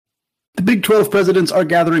The Big 12 presidents are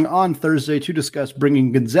gathering on Thursday to discuss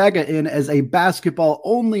bringing Gonzaga in as a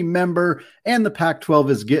basketball-only member, and the Pac-12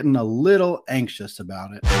 is getting a little anxious about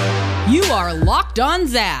it. You are Locked On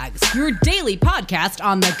Zags, your daily podcast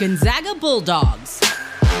on the Gonzaga Bulldogs.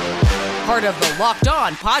 Part of the Locked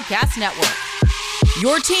On Podcast Network.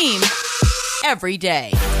 Your team every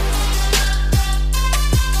day.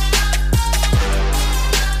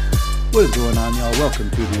 What is going on, y'all?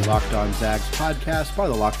 Welcome to the Locked On Zags podcast, part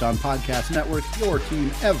of the Locked On Podcast Network, your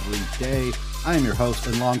team every day. I am your host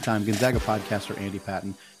and longtime Gonzaga podcaster, Andy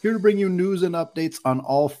Patton, here to bring you news and updates on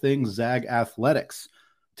all things Zag athletics.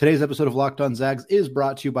 Today's episode of Locked On Zags is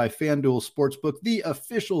brought to you by FanDuel Sportsbook, the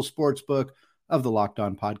official sportsbook of the Locked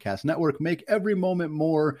On Podcast Network. Make every moment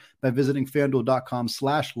more by visiting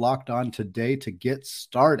FanDuel.com/LockedOn today to get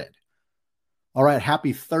started. All right,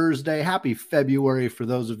 happy Thursday, happy February for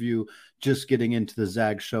those of you just getting into the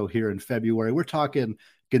Zag show here in February. We're talking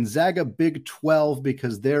Gonzaga Big 12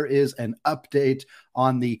 because there is an update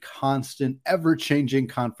on the constant, ever-changing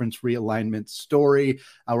conference realignment story.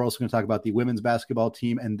 We're also going to talk about the women's basketball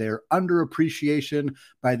team and their underappreciation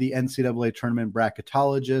by the NCAA tournament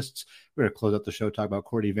bracketologists. We're going to close out the show, talk about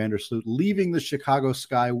Courtney Vandersloot leaving the Chicago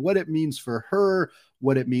Sky, what it means for her,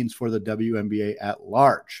 what it means for the WNBA at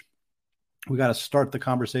large. We got to start the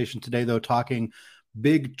conversation today, though, talking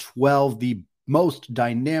Big 12, the most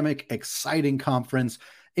dynamic, exciting conference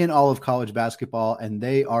in all of college basketball, and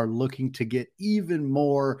they are looking to get even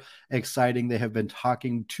more exciting. They have been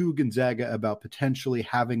talking to Gonzaga about potentially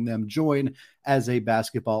having them join as a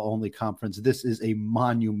basketball-only conference. This is a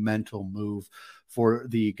monumental move for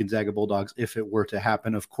the Gonzaga Bulldogs if it were to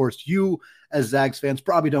happen. Of course, you as Zags fans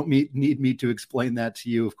probably don't need me to explain that to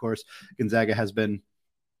you. Of course, Gonzaga has been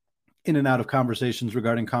in and out of conversations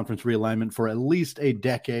regarding conference realignment for at least a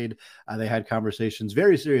decade. They had conversations,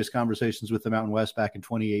 very serious conversations with the Mountain West back in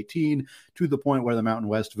 2018, to the point where the Mountain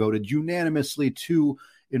West voted unanimously to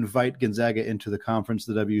invite Gonzaga into the conference.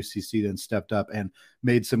 The WCC then stepped up and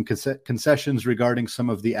made some concessions regarding some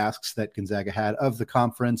of the asks that Gonzaga had of the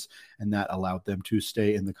conference, and that allowed them to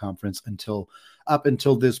stay in the conference up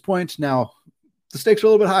until this point. Now, the stakes are a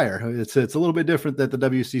little bit higher. It's a little bit different that the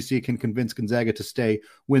WCC can convince Gonzaga to stay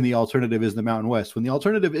when the alternative is the Mountain West, when the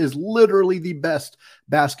alternative is literally the best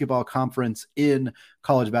basketball conference in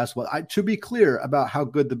college basketball. To be clear about how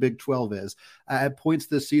good the Big 12 is, at points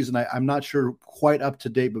this season, I'm not sure quite up to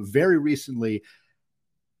date, but very recently,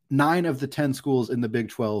 9 of the 10 schools in the Big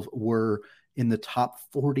 12 were in the top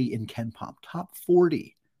 40 in KenPom. Top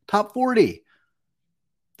 40.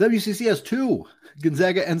 WCC has 2,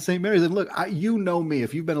 Gonzaga and St. Mary's. And look, you know me,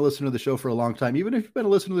 if you've been a listener to the show for a long time, even if you've been a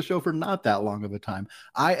listener to the show for not that long of a time,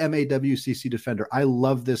 I am a WCC defender. I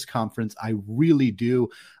love this conference. I really do.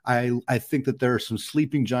 I think that there are some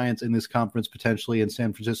sleeping giants in this conference, potentially in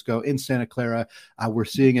San Francisco, in Santa Clara. We're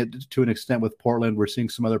seeing it to an extent with Portland. We're seeing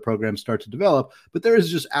some other programs start to develop, but there is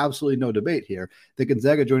just absolutely no debate here that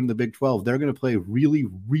Gonzaga joining the Big 12, they're going to play really,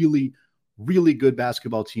 really, really good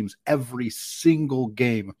basketball teams every single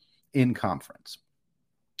game in conference.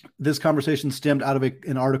 This conversation stemmed out of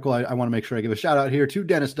an article. I want to make sure I give a shout out here to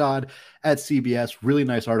Dennis Dodd at CBS. Really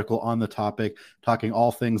nice article on the topic, talking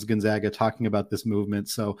all things Gonzaga, talking about this movement.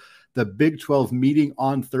 So the Big 12 meeting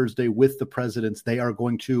on Thursday with the presidents, they are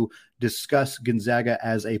going to discuss Gonzaga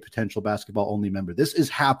as a potential basketball-only member. This is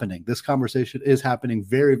happening. This conversation is happening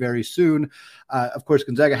very, very soon. Of course,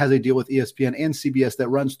 Gonzaga has a deal with ESPN and CBS that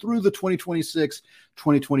runs through the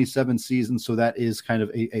 2026-2027 season, so that is kind of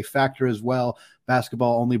a factor as well.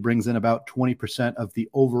 Basketball only brings in about 20% of the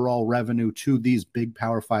overall revenue to these big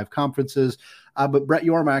Power 5 conferences. But Brett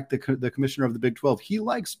Yormark, the commissioner of the Big 12, he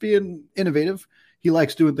likes being innovative. He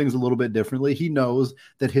likes doing things a little bit differently. He knows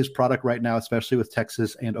that his product right now, especially with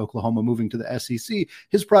Texas and Oklahoma moving to the SEC,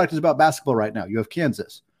 his product is about basketball right now. You have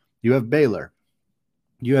Kansas, you have Baylor,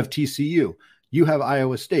 you have TCU, you have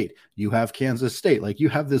Iowa State, you have Kansas State. Like, you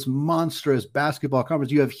have this monstrous basketball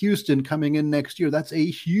conference. You have Houston coming in next year. That's a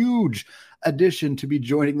huge addition to be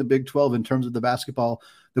joining the Big 12 in terms of the basketball,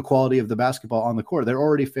 the quality of the basketball on the court. They're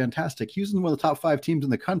already fantastic. Houston's one of the top 5 teams in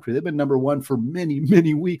the country. They've been number 1 for many,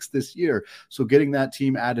 many weeks this year. So getting that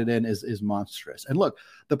team added in is monstrous. And look,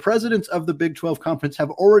 the presidents of the Big 12 Conference have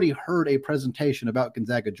already heard a presentation about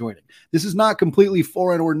Gonzaga joining. This is not completely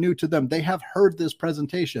foreign or new to them. They have heard this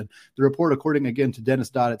presentation. The report, according again to Dennis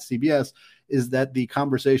Dodd at CBS, is that the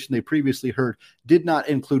conversation they previously heard did not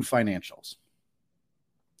include financials.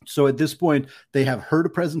 So at this point, they have heard a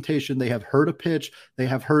presentation, they have heard a pitch, they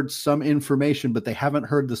have heard some information, but they haven't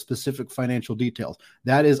heard the specific financial details.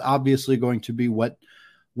 That is obviously going to be what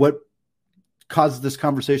causes this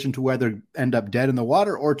conversation to either end up dead in the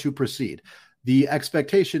water or to proceed. The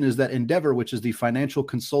expectation is that Endeavor, which is the financial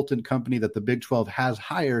consultant company that the Big 12 has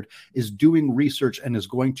hired, is doing research and is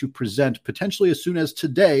going to present potentially as soon as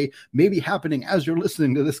today, maybe happening as you're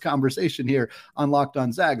listening to this conversation here on Locked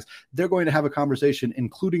On Zags. They're going to have a conversation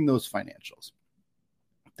including those financials.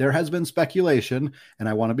 There has been speculation, and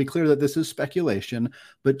I want to be clear that this is speculation,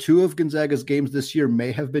 but 2 of Gonzaga's games this year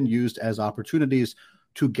may have been used as opportunities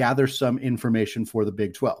to gather some information for the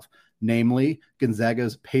Big 12, namely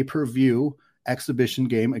Gonzaga's pay-per-view exhibition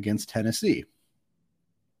game against Tennessee.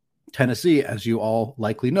 Tennessee, as you all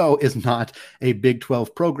likely know, is not a Big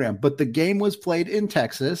 12 program, but the game was played in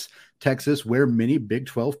Texas, where many Big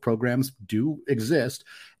 12 programs do exist,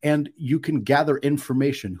 and you can gather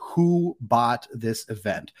information. Who bought this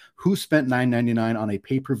event? Who spent $9.99 on a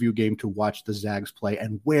pay-per-view game to watch the Zags play,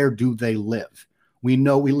 and where do they live? We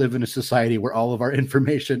know we live in a society where all of our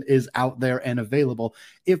information is out there and available.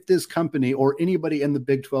 If this company or anybody in the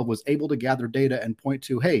Big 12 was able to gather data and point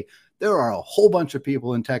to, hey, there are a whole bunch of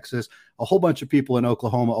people in Texas, a whole bunch of people in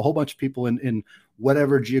Oklahoma, a whole bunch of people in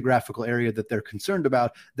whatever geographical area that they're concerned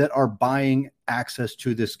about that are buying access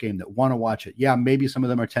to this game, that want to watch it. Yeah, maybe some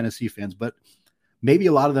of them are Tennessee fans, but maybe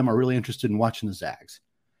a lot of them are really interested in watching the Zags.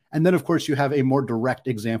 And then, of course, you have a more direct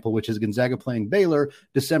example, which is Gonzaga playing Baylor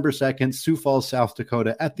December 2nd, Sioux Falls, South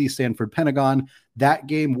Dakota at the Sanford Pentagon. That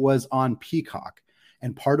game was on Peacock.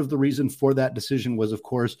 And part of the reason for that decision was, of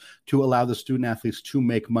course, to allow the student athletes to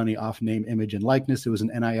make money off name, image, and likeness. It was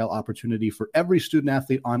an NIL opportunity for every student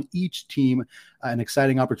athlete on each team, an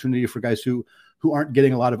exciting opportunity for guys who aren't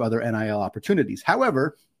getting a lot of other NIL opportunities.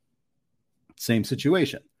 However, same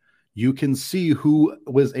situation. You can see who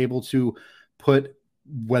was able to put,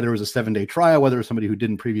 whether it was a 7-day trial, whether it was somebody who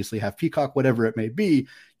didn't previously have Peacock, whatever it may be,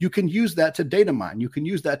 you can use that to data mine. You can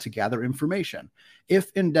use that to gather information.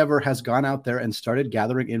 If Endeavor has gone out there and started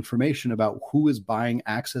gathering information about who is buying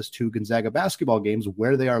access to Gonzaga basketball games,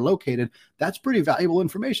 where they are located, that's pretty valuable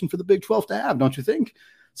information for the Big 12 to have, don't you think?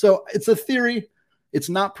 So it's a theory. It's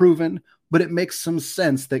not proven, but it makes some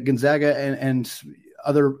sense that Gonzaga and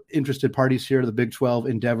other interested parties here, the Big 12,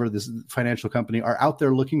 Endeavor, this financial company, are out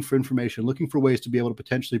there looking for information, looking for ways to be able to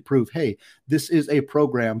potentially prove, hey, this is a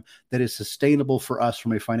program that is sustainable for us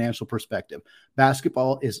from a financial perspective.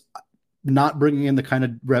 Basketball is not bringing in the kind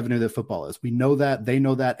of revenue that football is. We know that. They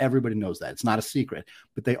know that. Everybody knows that. It's not a secret,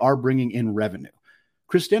 but they are bringing in revenue.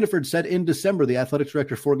 Chris Standiford said in December, the athletics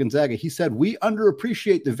director for Gonzaga, he said, we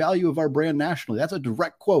underappreciate the value of our brand nationally. That's a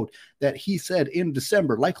direct quote that he said in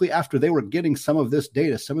December, likely after they were getting some of this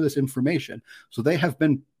data, some of this information. So they have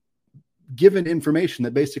been given information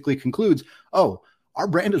that basically concludes, oh, our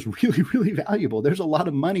brand is really, really valuable. There's a lot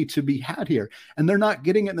of money to be had here. And they're not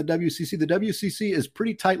getting it in the WCC. The WCC is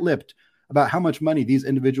pretty tight-lipped about how much money these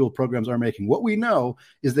individual programs are making. What we know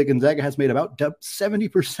is that Gonzaga has made about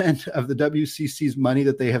 70% of the WCC's money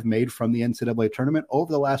that they have made from the NCAA tournament over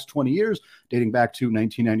the last 20 years, dating back to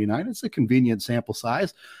 1999. It's a convenient sample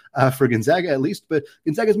size for Gonzaga at least, but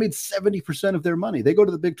Gonzaga's made 70% of their money. They go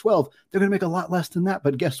to the Big 12, they're going to make a lot less than that,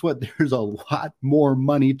 but guess what? There's a lot more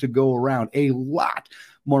money to go around, a lot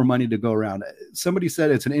more money to go around. Somebody said,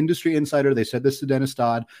 it's an industry insider, they said this to Dennis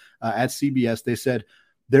Dodd at CBS, they said,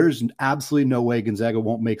 there's absolutely no way Gonzaga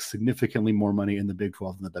won't make significantly more money in the Big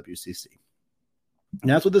 12 than the WCC. And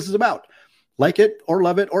that's what this is about. Like it or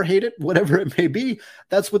love it or hate it, whatever it may be,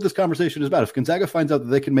 that's what this conversation is about. If Gonzaga finds out that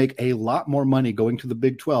they can make a lot more money going to the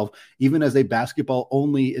Big 12, even as a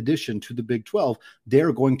basketball-only addition to the Big 12,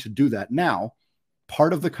 they're going to do that. Now,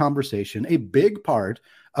 part of the conversation, a big part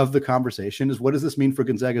of the conversation is, what does this mean for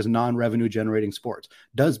Gonzaga's non-revenue generating sports?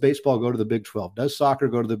 Does baseball go to the Big 12? Does soccer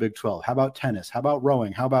go to the Big 12? How about tennis? How about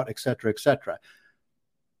rowing? How about et cetera, et cetera?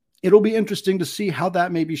 It'll be interesting to see how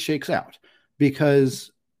that maybe shakes out, because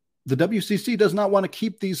the WCC does not want to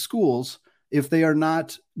keep these schools if they are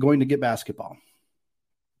not going to get basketball.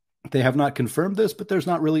 They have not confirmed this, but there's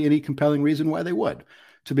not really any compelling reason why they would,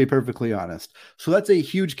 to be perfectly honest. So that's a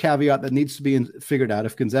huge caveat that needs to be figured out.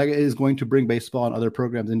 If Gonzaga is going to bring baseball and other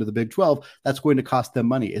programs into the Big 12, that's going to cost them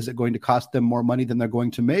money. Is it going to cost them more money than they're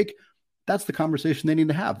going to make? That's the conversation they need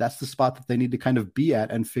to have. That's the spot that they need to kind of be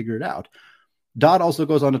at and figure it out. Dodd also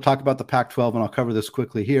goes on to talk about the Pac-12, and I'll cover this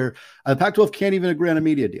quickly here. The Pac-12 can't even agree on a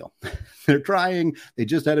media deal. They're trying. They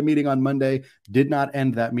just had a meeting on Monday, did not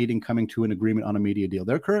end that meeting coming to an agreement on a media deal.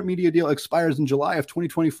 Their current media deal expires in July of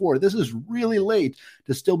 2024. This is really late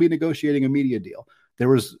to still be negotiating a media deal. There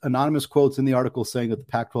was anonymous quotes in the article saying that the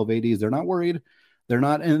Pac-12 ADs, they're not worried. They're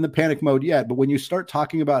not in the panic mode yet. But when you start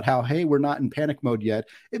talking about how, hey, we're not in panic mode yet,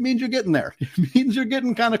 it means you're getting there. It means you're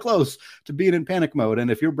getting kind of close to being in panic mode. And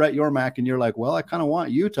if you're Brett Yormark and you're like, well, I kind of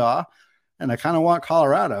want Utah, and I kind of want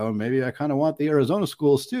Colorado, and maybe I kind of want the Arizona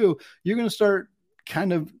schools too, you're going to start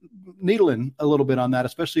kind of needling a little bit on that,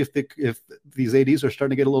 especially if these ADs are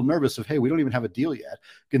starting to get a little nervous of, hey, we don't even have a deal yet.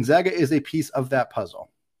 Gonzaga is a piece of that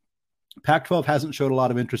puzzle. Pac-12 hasn't showed a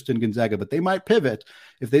lot of interest in Gonzaga, but they might pivot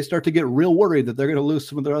if they start to get real worried that they're going to lose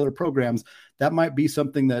some of their other programs. That might be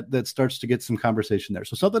something that starts to get some conversation there.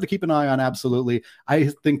 So something to keep an eye on. Absolutely.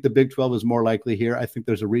 I think the Big 12 is more likely here. I think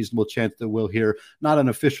there's a reasonable chance that we'll hear not an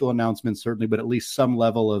official announcement, certainly, but at least some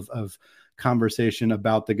level of conversation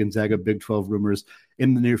about the Gonzaga Big 12 rumors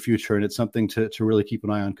in the near future. And it's something to really keep an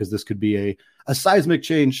eye on, because this could be a seismic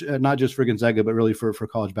change, not just for Gonzaga, but really for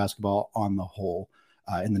college basketball on the whole.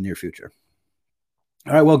 In the near future.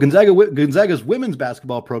 All right, well, Gonzaga's women's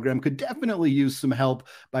basketball program could definitely use some help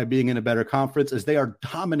by being in a better conference, as they are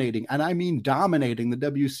dominating, and I mean dominating, the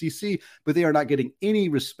WCC, but they are not getting any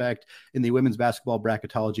respect in the women's basketball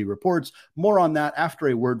bracketology reports. More on that after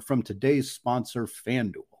a word from today's sponsor,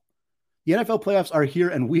 FanDuel. The NFL playoffs are here,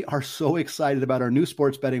 and we are so excited about our new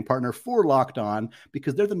sports betting partner for Locked On,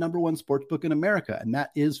 because they're the #1 sports book in America, and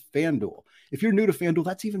that is FanDuel. If you're new to FanDuel,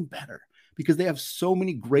 that's even better, because they have so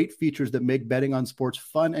many great features that make betting on sports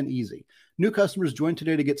fun and easy. New customers join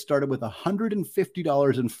today to get started with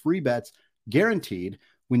 $150 in free bets guaranteed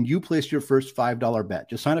when you place your first $5 bet.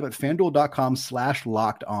 Just sign up at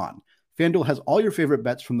FanDuel.com/locked-on. FanDuel has all your favorite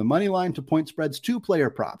bets, from the money line to point spreads to player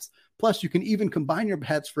props. Plus, you can even combine your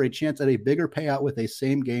bets for a chance at a bigger payout with a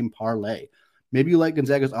same-game parlay. Maybe you like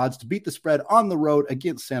Gonzaga's odds to beat the spread on the road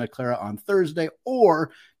against Santa Clara on Thursday,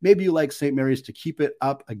 or maybe you like St. Mary's to keep it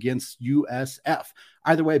up against USF.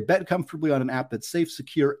 Either way, bet comfortably on an app that's safe,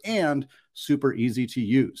 secure, and super easy to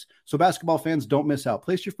use. So basketball fans, don't miss out.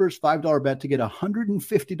 Place your first $5 bet to get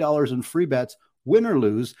 $150 in free bets, win or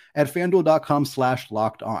lose, at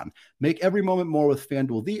FanDuel.com/locked-on. Make every moment more with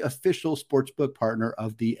FanDuel, the official sportsbook partner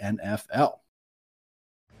of the NFL.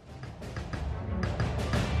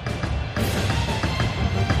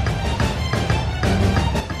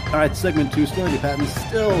 All right, segment 2, still Andy Patton,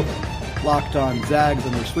 still Locked On Zags,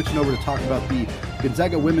 and we're switching over to talk about the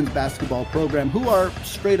Gonzaga women's basketball program, who are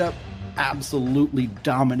straight up absolutely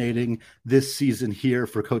dominating this season here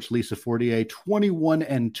for Coach Lisa Fortier.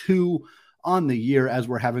 21-2 on the year as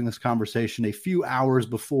we're having this conversation a few hours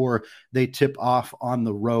before they tip off on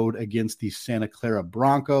the road against the Santa Clara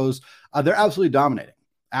Broncos. They're absolutely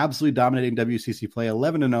dominating WCC play,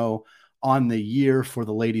 11-0 on the year for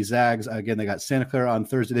the Lady Zags. Again, they got Santa Clara on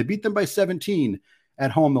Thursday. They beat them by 17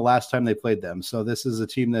 at home the last time they played them. So this is a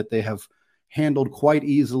team that they have handled quite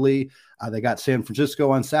easily. They got San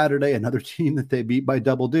Francisco on Saturday, another team that they beat by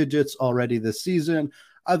double digits already this season.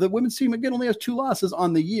 The women's team, again, only has 2 losses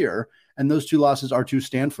on the year, and those 2 losses are to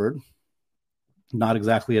Stanford. Not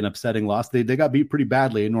exactly an upsetting loss. They got beat pretty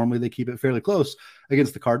badly, and normally they keep it fairly close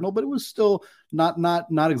against the Cardinal, but it was still not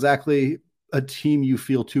exactly a team you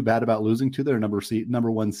feel too bad about losing to. They're number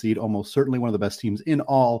 1 seed, almost certainly one of the best teams in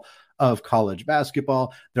all of college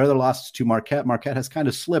basketball. Their other losses to Marquette. Marquette has kind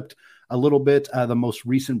of slipped a little bit. The most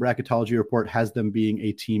recent bracketology report has them being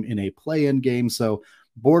a team in a play-in game, so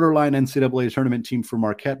borderline NCAA tournament team for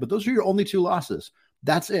Marquette, but those are your only 2 losses.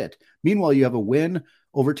 That's it. Meanwhile, you have a win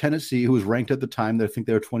over Tennessee, who was ranked at the time. I think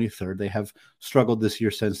they were 23rd. They have struggled this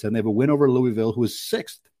year since then. They have a win over Louisville, who was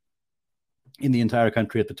 6th in the entire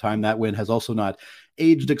country at the time. That win has also not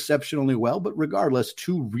aged exceptionally well, but regardless,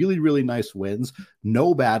 2 really, really nice wins,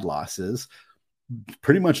 no bad losses,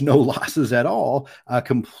 pretty much no losses at all,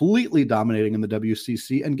 completely dominating in the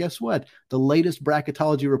WCC. And guess what? The latest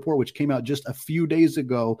bracketology report, which came out just a few days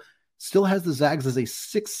ago, still has the Zags as a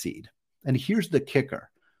 6th seed. And here's the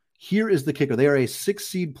kicker. Here is the kicker. They are a 6th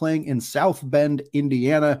seed playing in South Bend,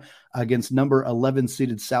 Indiana, against number 11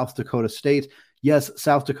 seeded South Dakota State. Yes,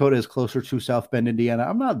 South Dakota is closer to South Bend, Indiana.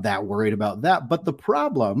 I'm not that worried about that. But the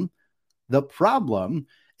problem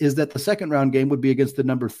is that the second round game would be against the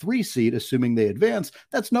number 3 seed, assuming they advance.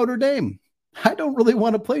 That's Notre Dame. I don't really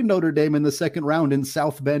want to play Notre Dame in the second round in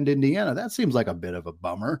South Bend, Indiana. That seems like a bit of a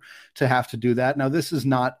bummer to have to do that. Now, this is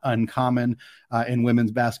not uncommon in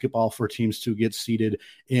women's basketball for teams to get seeded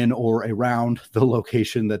in or around the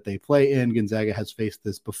location that they play in. Gonzaga has faced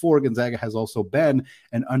this before. Gonzaga has also been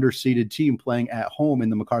an underseeded team playing at home in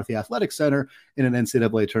the McCarthy Athletic Center in an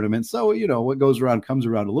NCAA tournament. So, what goes around comes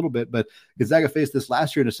around a little bit. But Gonzaga faced this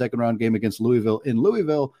last year in a second round game against Louisville in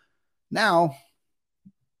Louisville. Now,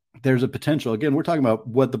 there's a potential. Again, we're talking about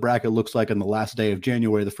what the bracket looks like on the last day of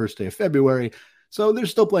January, the first day of February. So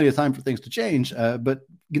there's still plenty of time for things to change. But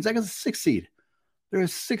Gonzaga's a 6th seed. They're a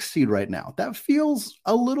 6th seed right now. That feels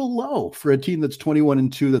a little low for a team that's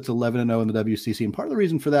 21-2, that's 11-0 in the WCC. And part of the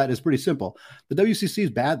reason for that is pretty simple. The WCC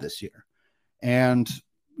is bad this year. And,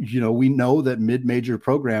 we know that mid-major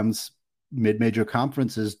programs, mid-major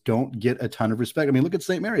conferences don't get a ton of respect. I mean, look at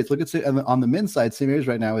St. Mary's. Look at on the men's side, St. Mary's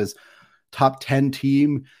right now is top 10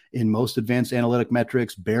 team in most advanced analytic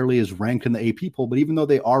metrics, barely is ranked in the AP poll. But even though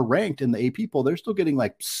they are ranked in the AP poll, they're still getting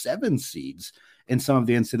like 7 seeds in some of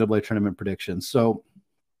the NCAA tournament predictions. So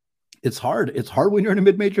it's hard. It's hard when you're in a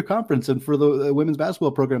mid-major conference. And for the women's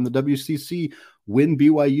basketball program, the WCC, when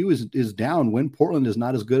BYU is down, when Portland is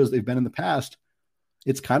not as good as they've been in the past,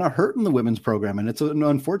 it's kind of hurting the women's program. And it's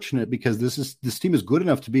unfortunate because this team is good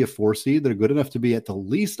enough to be a 4 seed. They're good enough to be at the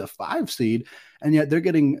least a 5 seed. And yet they're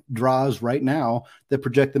getting draws right now that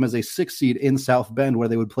project them as a 6 seed in South Bend, where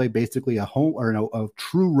they would play basically a home or a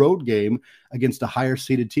true road game against a higher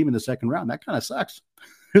seeded team in the second round. That kind of sucks.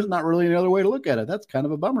 There's not really any other way to look at it. That's kind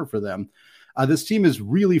of a bummer for them. This team is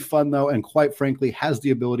really fun, though, and quite frankly, has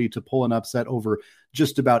the ability to pull an upset over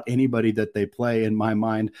just about anybody that they play, in my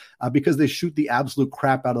mind, because they shoot the absolute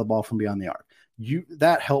crap out of the ball from beyond the arc.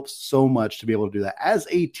 That helps so much to be able to do that. As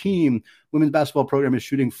a team, women's basketball program is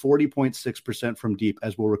shooting 40.6% from deep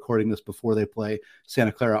as we're recording this before they play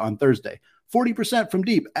Santa Clara on Thursday. 40% from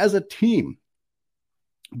deep as a team.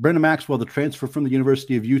 Brenda Maxwell, the transfer from the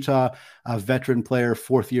University of Utah, a veteran player,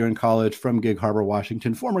 4th year in college from Gig Harbor,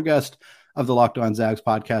 Washington, former guest of the Locked On Zags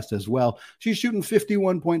podcast as well. She's shooting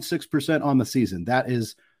 51.6% on the season. That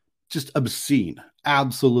is just obscene,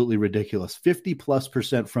 absolutely ridiculous.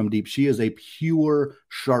 50+% from deep. She is a pure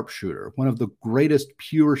sharpshooter, one of the greatest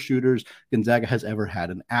pure shooters Gonzaga has ever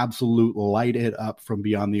had, an absolute light it up from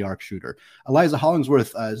beyond the arc shooter. Eliza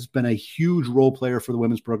Hollingsworth has been a huge role player for the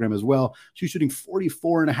women's program as well. She's shooting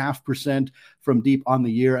 44.5% from deep on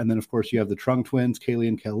the year. And then, of course, you have the Trung twins, Kaylee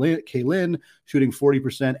and Kaylin, shooting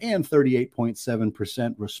 40% and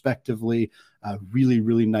 38.7% respectively. Really,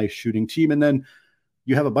 really nice shooting team. And then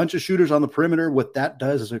you have a bunch of shooters on the perimeter. What that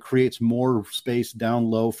does is it creates more space down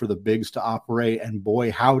low for the bigs to operate. And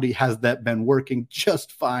boy, howdy, has that been working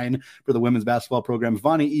just fine for the women's basketball program.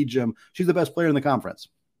 Vonnie Ejim, she's the best player in the conference.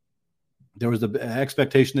 There was the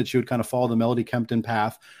expectation that she would kind of follow the Melody Kempton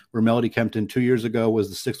path, where Melody Kempton 2 years ago was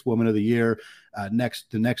the 6th woman of the year. The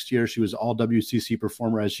next year, she was all WCC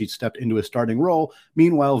performer as she stepped into a starting role.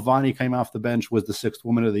 Meanwhile, Vonnie came off the bench, was the 6th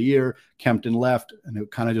woman of the year. Kempton left, and it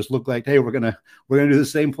kind of just looked like, hey, we're gonna do the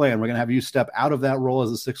same plan. We're gonna have you step out of that role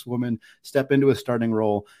as a 6th woman, step into a starting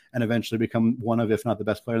role, and eventually become one of, if not the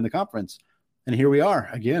best player in the conference. And here we are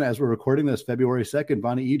again, as we're recording this February 2nd,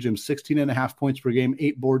 Vonnie Ejim, 16.5 points per game,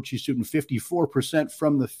 8 boards. She's shooting 54%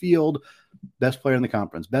 from the field. Best player in the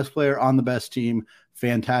conference, best player on the best team.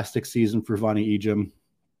 Fantastic season for Vonnie Ejim.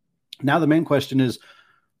 Now the main question is,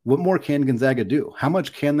 what more can Gonzaga do? How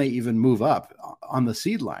much can they even move up on the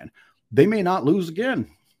seed line? They may not lose again.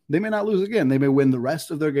 They may win the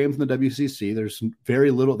rest of their games in the WCC. There's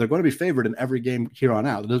very little. They're going to be favored in every game here on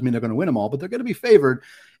out. It doesn't mean they're going to win them all, but they're going to be favored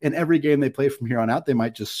in every game they play from here on out. They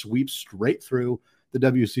might just sweep straight through the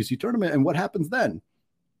WCC tournament. And what happens then?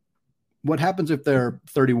 What happens if they're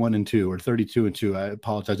 31-2 or 32-2? I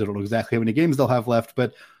apologize. I don't know exactly how many games they'll have left,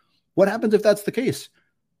 but what happens if that's the case?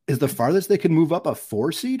 Is the farthest they can move up a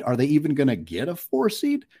 4 seed? Are they even going to get a 4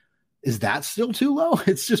 seed? Is that still too low?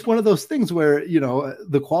 It's just one of those things where,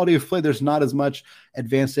 the quality of play, there's not as much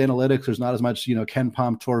advanced analytics. There's not as much, Ken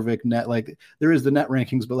Pom, Torvik, net. Like there is the net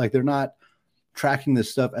rankings, but like they're not tracking this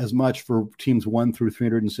stuff as much for teams 1 through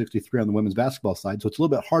 363 on the women's basketball side. So it's a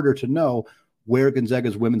little bit harder to know where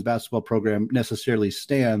Gonzaga's women's basketball program necessarily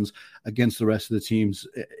stands against the rest of the teams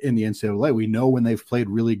in the NCAA. We know when they've played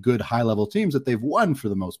really good high-level teams that they've won for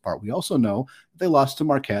the most part. We also know they lost to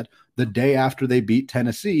Marquette the day after they beat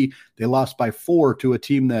Tennessee. They lost by 4 to a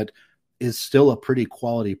team that is still a pretty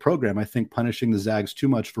quality program. I think punishing the Zags too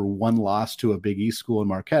much for one loss to a Big East school in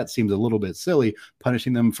Marquette seems a little bit silly.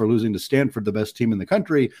 Punishing them for losing to Stanford, the best team in the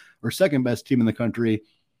country, or second best team in the country,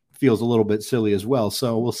 feels a little bit silly as well.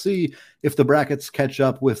 So we'll see if the brackets catch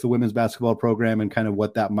up with the women's basketball program and kind of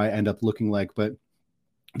what that might end up looking like. But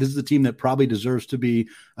this is a team that probably deserves to be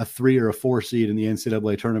a 3 or a 4 seed in the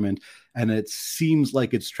NCAA tournament. And it seems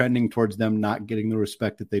like it's trending towards them not getting the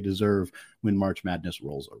respect that they deserve when March Madness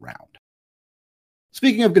rolls around.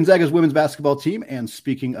 Speaking of Gonzaga's women's basketball team, and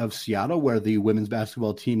speaking of Seattle, where the women's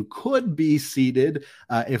basketball team could be seeded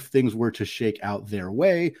if things were to shake out their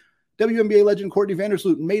way, WNBA legend Courtney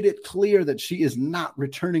Vandersloot made it clear that she is not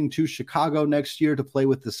returning to Chicago next year to play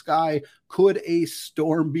with the Sky. Could a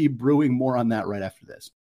storm be brewing? More on that right after this.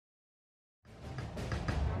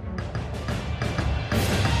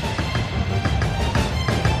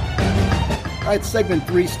 All right, segment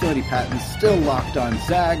 3, still Andy Patton, still Locked On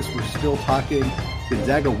Zags. We're still talking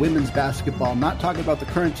Gonzaga women's basketball, not talking about the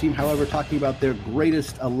current team, however, talking about their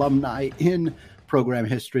greatest alumni in program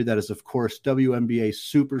history. That is, of course, WNBA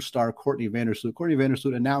superstar Courtney Vandersloot. Courtney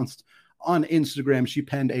Vandersloot announced on Instagram she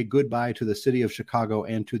penned a goodbye to the city of Chicago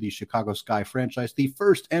and to the Chicago Sky franchise, the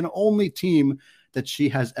first and only team that she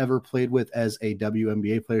has ever played with as a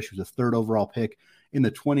WNBA player. She was a third overall pick in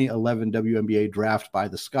the 2011 WNBA draft by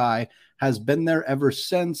the Sky, has been there ever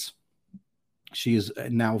since. She is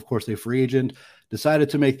now, of course, a free agent, decided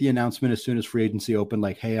to make the announcement as soon as free agency opened,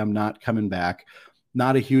 like, hey, I'm not coming back.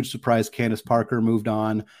 Not a huge surprise. Candace Parker moved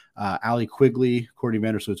on. Allie Quigley, Courtney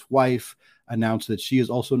Vandersloot's wife, announced that she is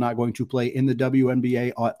also not going to play in the WNBA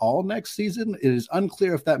at all next season. It is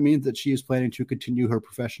unclear if that means that she is planning to continue her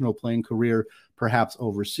professional playing career, perhaps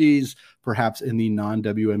overseas, perhaps in the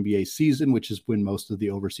non-WNBA season, which is when most of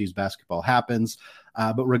the overseas basketball happens.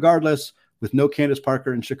 But regardless, with no Candace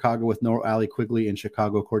Parker in Chicago, with no Allie Quigley in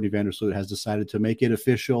Chicago, Courtney Vandersloot has decided to make it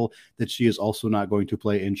official that she is also not going to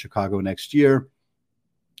play in Chicago next year.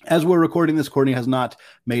 As we're recording this, Courtney has not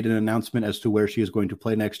made an announcement as to where she is going to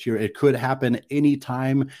play next year. It could happen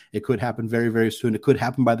anytime. It could happen very, very soon. It could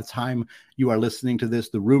happen by the time you are listening to this.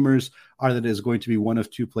 The rumors are that it is going to be one of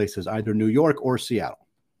two places, either New York or Seattle.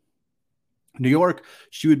 New York,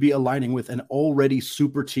 she would be aligning with an already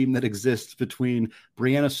super team that exists between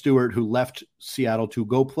Breanna Stewart, who left Seattle to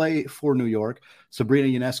go play for New York, Sabrina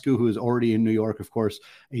Ionescu, who is already in New York, of course,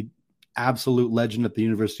 a absolute legend at the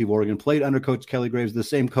University of Oregon, played under Coach Kelly Graves, the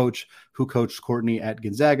same coach who coached Courtney at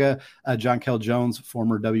Gonzaga. Jonquel Jones,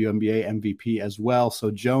 former WNBA MVP as well.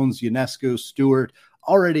 So Jones, Ionescu, Stewart,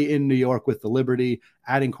 already in New York with the Liberty.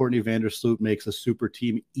 Adding Courtney Vandersloot makes a super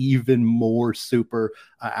team even more super.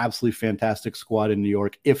 Absolutely fantastic squad in New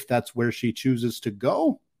York, if that's where she chooses to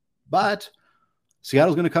go. But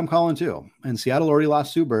Seattle's going to come calling too. And Seattle already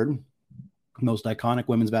lost Sue Bird, most iconic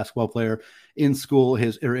women's basketball player in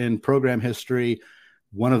in program history,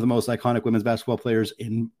 one of the most iconic women's basketball players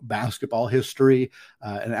in basketball history,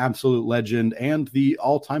 an absolute legend, and the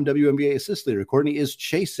all-time WNBA assist leader. Courtney is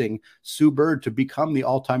chasing Sue Bird to become the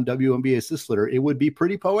all-time WNBA assist leader. It would be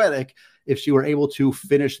pretty poetic if she were able to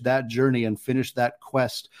finish that journey and finish that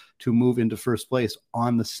quest to move into first place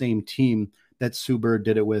on the same team that Sue Bird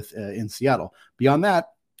did it with in Seattle. Beyond that,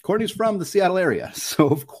 Courtney's from the Seattle area. So,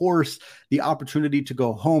 of course, the opportunity to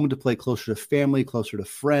go home, to play closer to family, closer to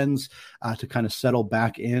friends, to kind of settle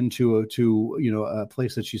back into a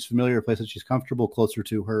place that she's familiar, a place that she's comfortable, closer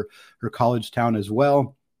to her college town as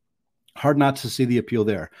well. Hard not to see the appeal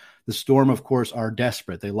there. The Storm, of course, are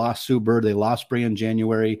desperate. They lost Sue Bird, they lost Brea in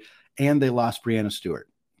January, and they lost Breanna Stewart.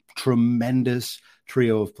 Tremendous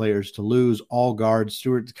trio of players to lose, all guards.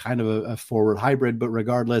 Stewart's kind of a forward hybrid, but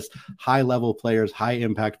regardless, high-level players,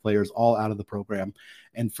 high-impact players, all out of the program.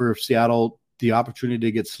 And for Seattle, the opportunity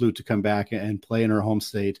to get Sloot to come back and play in her home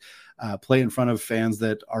state, play in front of fans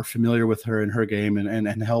that are familiar with her and her game,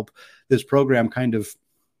 and help this program kind of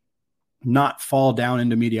not fall down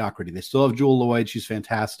into mediocrity. They still have Jewell Loyd. She's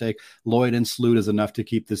fantastic. Loyd and Sloot is enough to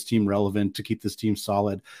keep this team relevant, to keep this team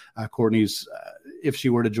solid. Courtney's, if she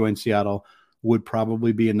were to join Seattle, would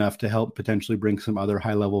probably be enough to help potentially bring some other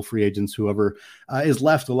high-level free agents, whoever is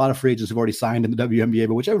left. A lot of free agents have already signed in the WNBA,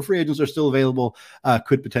 but whichever free agents are still available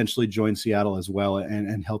could potentially join Seattle as well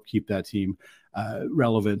and help keep that team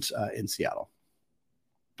relevant in Seattle.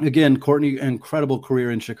 Again, Courtney, incredible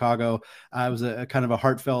career in Chicago. It was a kind of a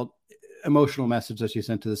heartfelt, emotional message that she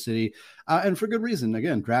sent to the city, and for good reason.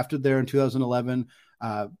 Again, drafted there in 2011.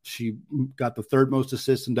 She got the third most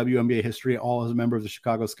assists in WNBA history, all as a member of the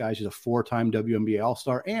Chicago Sky. She's a four-time WNBA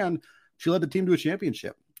All-Star, and she led the team to a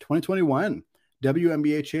championship. 2021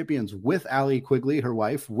 WNBA champions with Allie Quigley, her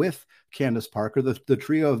wife, with Candace Parker. The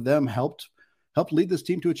trio of them helped lead this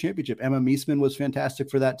team to a championship. Emma Meesman was fantastic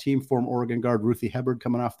for that team. Former Oregon guard Ruthie Hebard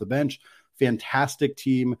coming off the bench. Fantastic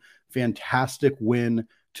team, fantastic win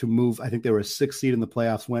to move. I think they were a 6th seed in the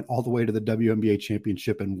playoffs, went all the way to the WNBA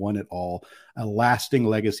championship and won it all. A lasting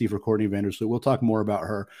legacy for Courtney Vandersloot. We'll talk more about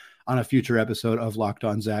her on a future episode of Locked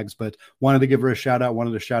On Zags, but wanted to give her a shout out,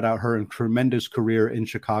 wanted to shout out her tremendous career in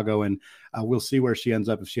Chicago, and we'll see where she ends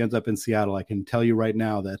up. If she ends up in Seattle, I can tell you right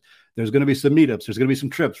now that there's going to be some meetups. There's going to be some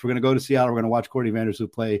trips. We're going to go to Seattle. We're going to watch Courtney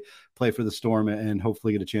Vandersloot play for the Storm and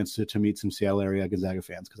hopefully get a chance to meet some Seattle area Gonzaga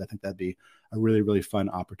fans, because I think that'd be a really, really fun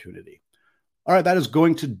opportunity. All right, that is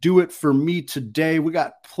going to do it for me today. We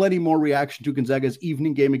got plenty more reaction to Gonzaga's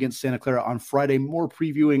evening game against Santa Clara on Friday, more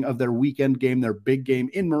previewing of their weekend game, their big game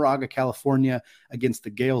in Moraga, California against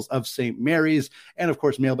the Gales of St. Mary's. And of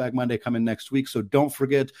course, Mailbag Monday coming next week. So don't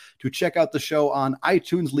forget to check out the show on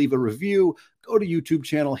iTunes, leave a review, go to YouTube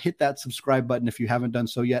channel, hit that subscribe button if you haven't done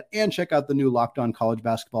so yet, and check out the new Locked On College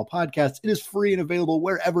Basketball podcast. It is free and available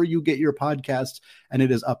wherever you get your podcasts, and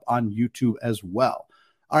it is up on YouTube as well.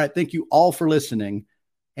 All right, thank you all for listening,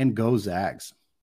 and go Zags.